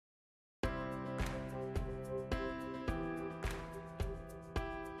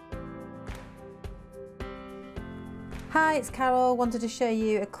Hi, it's Carol. Wanted to show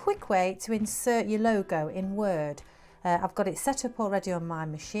you a quick way to insert your logo in Word. I've got it set up already on my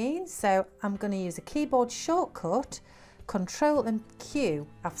machine, so I'm going to use a keyboard shortcut, Control and Q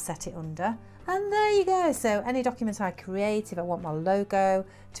I've set it under, and there you go. So any document I create, if I want my logo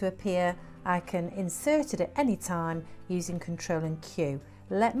to appear, I can insert it at any time using Control and Q.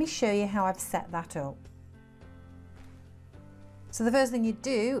 Let me show you how I've set that up. So the first thing you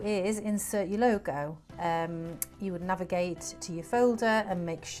do is insert your logo. You would navigate to your folder and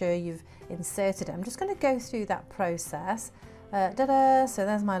make sure you've inserted it. I'm just going to go through that process. So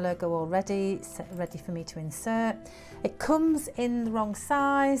there's my logo already, ready for me to insert. It comes in the wrong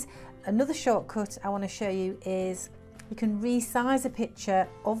size. Another shortcut I want to show you is you can resize a picture,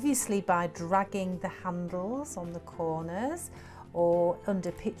 obviously by dragging the handles on the corners, or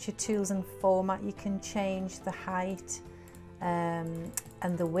under picture tools and format you can change the height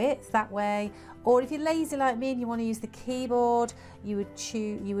and the width that way. Or if you're lazy like me and you want to use the keyboard, you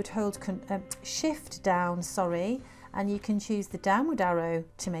would hold shift down, and you can choose the downward arrow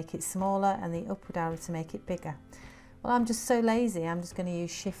to make it smaller and the upward arrow to make it bigger. Well, I'm just so lazy, I'm just going to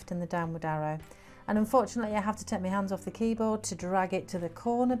use shift and the downward arrow, and unfortunately I have to take my hands off the keyboard to drag it to the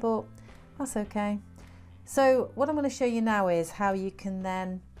corner, but that's okay. So what I'm going to show you now is how you can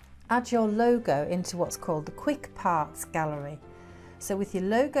then add your logo into what's called the Quick Parts Gallery. So with your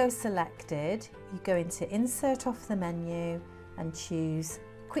logo selected, you go into Insert off the menu and choose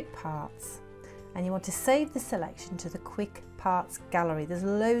Quick Parts. And you want to save the selection to the Quick Parts Gallery. There's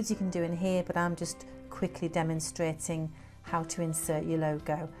loads you can do in here, but I'm just quickly demonstrating how to insert your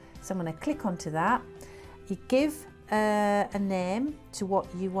logo. So I'm going to click onto that. You give a name to what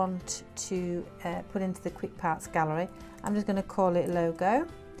you want to put into the Quick Parts Gallery. I'm just going to call it logo.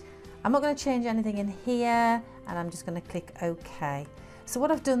 I'm not going to change anything in here, and I'm just going to click OK. So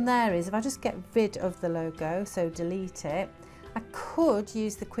what I've done there is, if I just get rid of the logo, so delete it, I could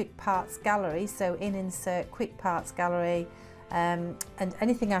use the Quick Parts Gallery, so in Insert Quick Parts Gallery, and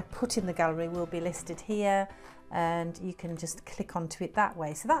anything I put in the gallery will be listed here, and you can just click onto it that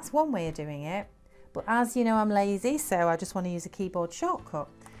way. So that's one way of doing it, but as you know, I'm lazy, so I just want to use a keyboard shortcut.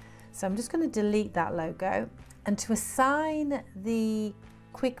 So I'm just going to delete that logo, and to assign the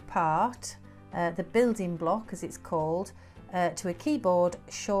quick part, the building block as it's called, to a keyboard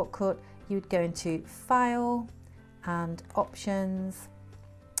shortcut, you would go into File and Options,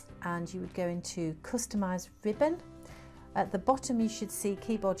 and you would go into Customize Ribbon. At the bottom you should see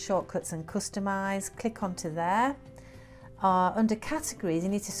Keyboard Shortcuts and Customize. Click onto there. Under Categories you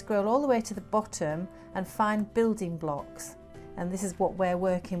need to scroll all the way to the bottom and find Building Blocks, and this is what we're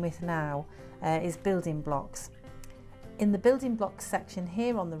working with now, is building blocks. In the building blocks section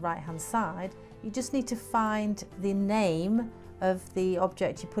here on the right hand side, you just need to find the name of the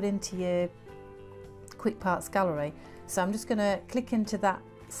object you put into your Quick Parts Gallery. So I'm just going to click into that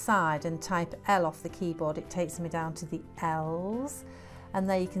side and type L off the keyboard. It takes me down to the L's, and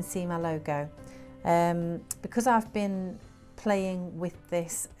there you can see my logo. Because I've been playing with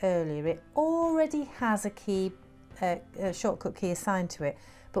this earlier, it already has a shortcut key assigned to it.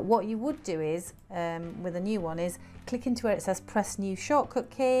 But what you would do is, with a new one, is click into where it says press new shortcut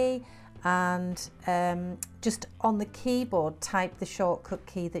key, and just on the keyboard type the shortcut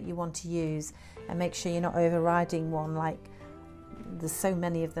key that you want to use, and make sure you're not overriding one, like there's so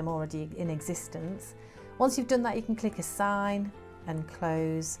many of them already in existence. Once you've done that, you can click Assign and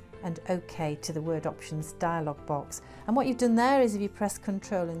Close and OK to the Word Options dialog box. And what you've done there is, if you press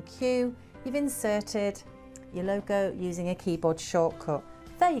Control and Q, you've inserted your logo using a keyboard shortcut.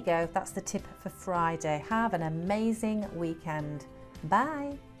 There you go, that's the tip for Friday. Have an amazing weekend.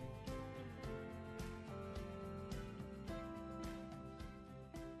 Bye.